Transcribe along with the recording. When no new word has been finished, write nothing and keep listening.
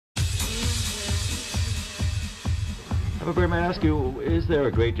Robert, may I ask you, is there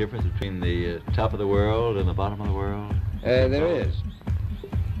a great difference between the top of the world and the bottom of the world? There is.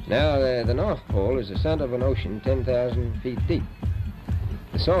 Now, the North Pole is the center of an ocean 10,000 feet deep.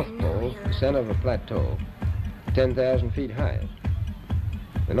 The South Pole, the center of a plateau, 10,000 feet high.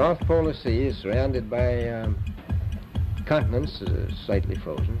 The North Polar Sea is surrounded by continents slightly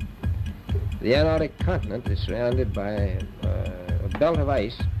frozen. The Antarctic continent is surrounded by a belt of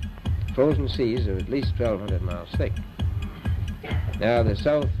ice, frozen seas of at least 1,200 miles thick. Now, the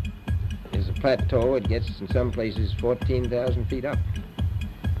south is a plateau. It gets, in some places, 14,000 feet up.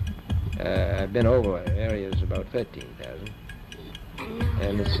 I've been over areas about 13,000,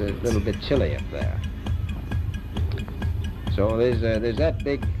 and it's a little bit chilly up there. So there's that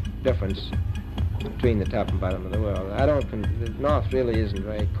big difference between the top and bottom of the world. The North really isn't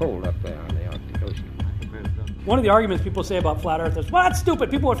very cold up there on the Arctic Ocean. One of the arguments people say about flat Earth is, well, that's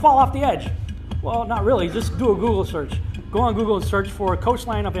stupid, people would fall off the edge. Well, not really, just do a Google search. Go on Google and search for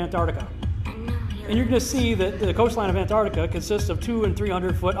coastline of Antarctica. And you're going to see that the coastline of Antarctica consists of 200 and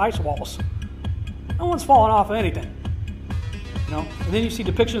 300 foot ice walls. No one's falling off of anything. You know? And then you see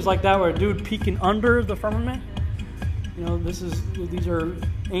depictions like that where a dude peeking under the firmament. You know, these are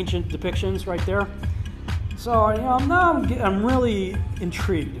ancient depictions right there. So, you know, now I'm really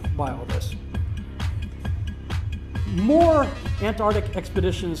intrigued by all this. More Antarctic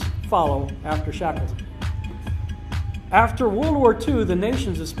expeditions follow after Shackleton. After World War II, the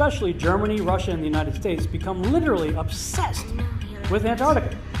nations, especially Germany, Russia, and the United States, become literally obsessed with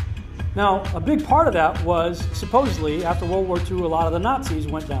Antarctica. Now, a big part of that was, supposedly, after World War II, a lot of the Nazis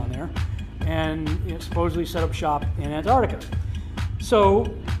went down there and supposedly set up shop in Antarctica.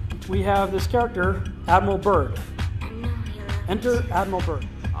 So, we have this character, Admiral Byrd. Enter Admiral Byrd.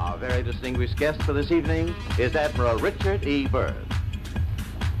 Our very distinguished guest for this evening is Admiral Richard E. Byrd.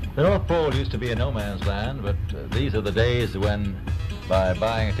 The North Pole used to be a no man's land, but these are the days when, by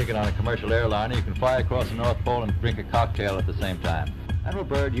buying a ticket on a commercial airliner, you can fly across the North Pole and drink a cocktail at the same time. Admiral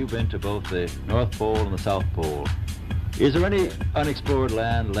Byrd, you've been to both the North Pole and the South Pole. Is there any unexplored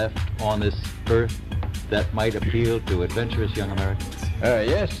land left on this Earth that might appeal to adventurous young Americans?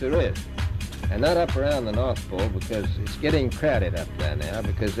 Yes, there is. And not up around the North Pole, because it's getting crowded up there now,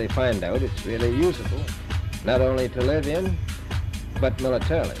 because they find out it's really usable, not only to live in, but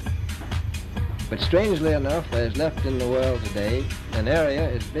militarily. But strangely enough, there's left in the world today an area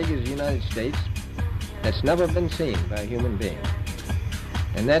as big as the United States that's never been seen by a human being.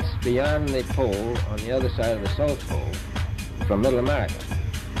 And that's beyond the pole on the other side of the South Pole from Middle America.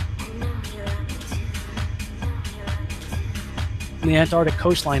 The Antarctic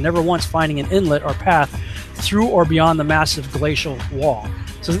coastline, never once finding an inlet or path through or beyond the massive glacial wall.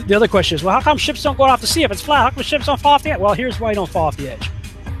 So the other question is, well, how come ships don't go off the sea if it's flat? How come ships don't fall off the edge? Well, here's why you don't fall off the edge.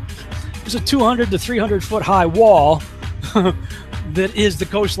 There's a 200 to 300 foot high wall that is the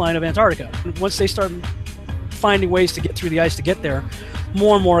coastline of Antarctica. Once they start finding ways to get through the ice to get there,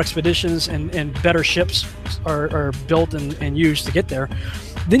 more and more expeditions and better ships are built and used to get there.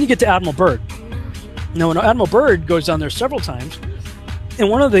 Then you get to Admiral Byrd. Now, when Admiral Byrd goes down there several times, and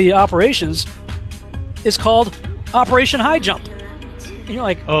one of the operations is called Operation High Jump. And you're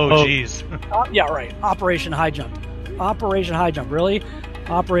like, oh, geez. Yeah, right. Operation High Jump. Operation High Jump. Really?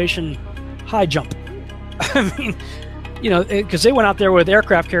 Operation High Jump. I mean, you know, because they went out there with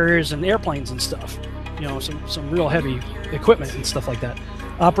aircraft carriers and airplanes and stuff. You know, some real heavy equipment and stuff like that.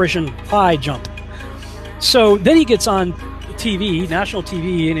 Operation High Jump. So then he gets on TV, national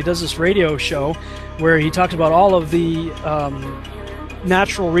TV, and he does this radio show where he talks about all of the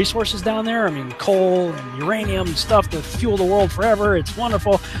natural resources down there. I mean, coal and uranium and stuff to fuel the world forever. It's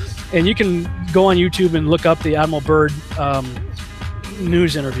wonderful. And you can go on YouTube and look up the Admiral Byrd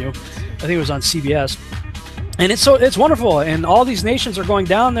news interview. I think it was on CBS. And it's wonderful. And all these nations are going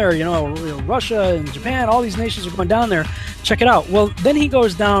down there, you know, Russia and Japan, all these nations are going down there. Check it out. Well, then he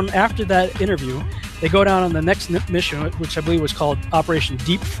goes down after that interview. They go down on the next mission, which I believe was called Operation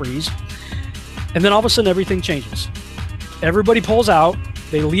Deep Freeze. And then all of a sudden, everything changes. Everybody pulls out.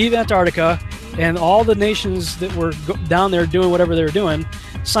 They leave Antarctica, and all the nations that were down there doing whatever they were doing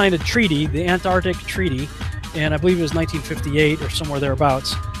signed a treaty, the Antarctic Treaty, and I believe it was 1958 or somewhere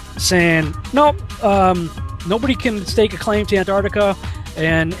thereabouts, saying, nope, nobody can stake a claim to Antarctica,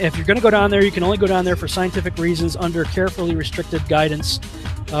 and if you're going to go down there, you can only go down there for scientific reasons under carefully restricted guidance,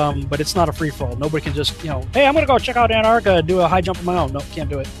 but it's not a free-for-all. Nobody can just, you know, hey, I'm going to go check out Antarctica and do a high jump on my own. No, can't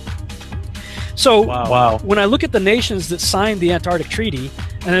do it. So when I look at the nations that signed the Antarctic Treaty,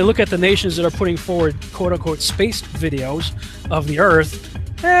 and I look at the nations that are putting forward quote-unquote space videos of the Earth,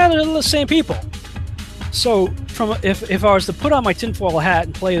 they're the same people. So if I was to put on my tinfoil hat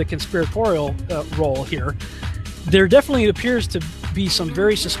and play the conspiratorial role here, there definitely appears to be some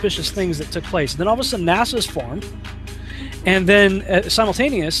very suspicious things that took place. And then all of a sudden NASA is formed, and then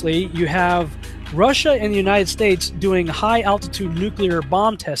simultaneously you have Russia and the United States doing high altitude nuclear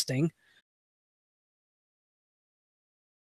bomb testing